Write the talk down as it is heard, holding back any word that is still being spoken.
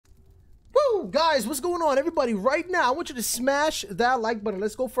Yo, guys, what's going on, everybody? Right now, I want you to smash that like button.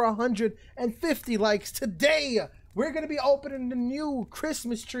 Let's go for 150 likes. Today, we're going to be opening the new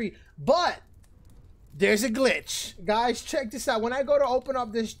Christmas tree, but there's a glitch. Guys, check this out. When I go to open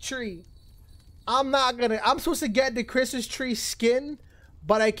up this tree, I'm supposed to get the Christmas tree skin,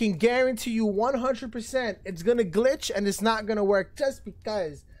 but I can guarantee you 100% it's going to glitch and it's not going to work just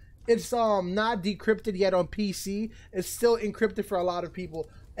because it's not decrypted yet on PC. It's still encrypted for a lot of people.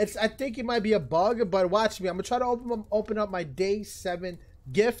 I think it might be a bug, but watch me. I'm gonna try to open up my day 7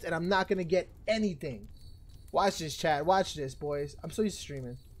 gift, and I'm not gonna get anything. Watch this, chat. Watch this, boys. I'm so used to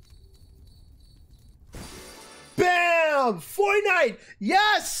streaming. Bam! Fortnite!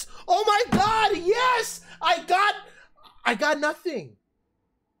 Yes! Oh my God! Yes! I got nothing.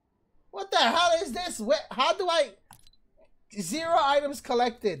 What the hell is this? How do I? 0 items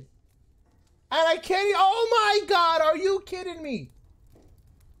collected, and I can't. Oh my God! Are you kidding me?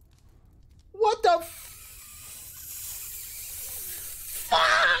 What the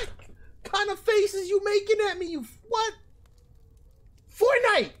fuck kind of faces you making at me? You what?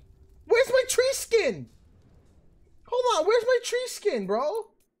 Fortnite! Where's my tree skin? Hold on, where's my tree skin,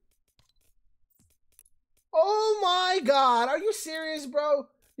 bro? Oh my God, are you serious, bro?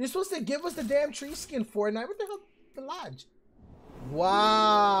 You're supposed to give us the damn tree skin, Fortnite. What the hell? The lodge.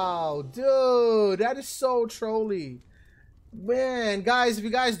 Wow, dude, that is so trolly. Man, guys, if you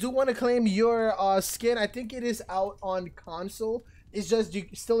guys do want to claim your skin, I think it is out on console. It's just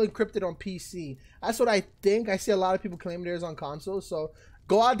still encrypted on PC. That's what I think. I see a lot of people claim theirs on console. So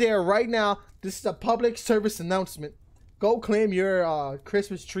go out there right now. This is a public service announcement. Go claim your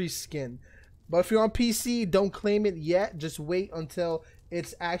Christmas tree skin. But if you're on PC, don't claim it yet. Just wait until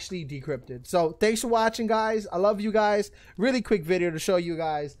it's actually decrypted. So thanks for watching, guys. I love you guys. Really quick video to show you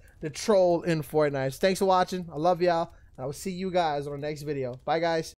guys the troll in Fortnite. Thanks for watching. I love y'all. I will see you guys on the next video. Bye, guys.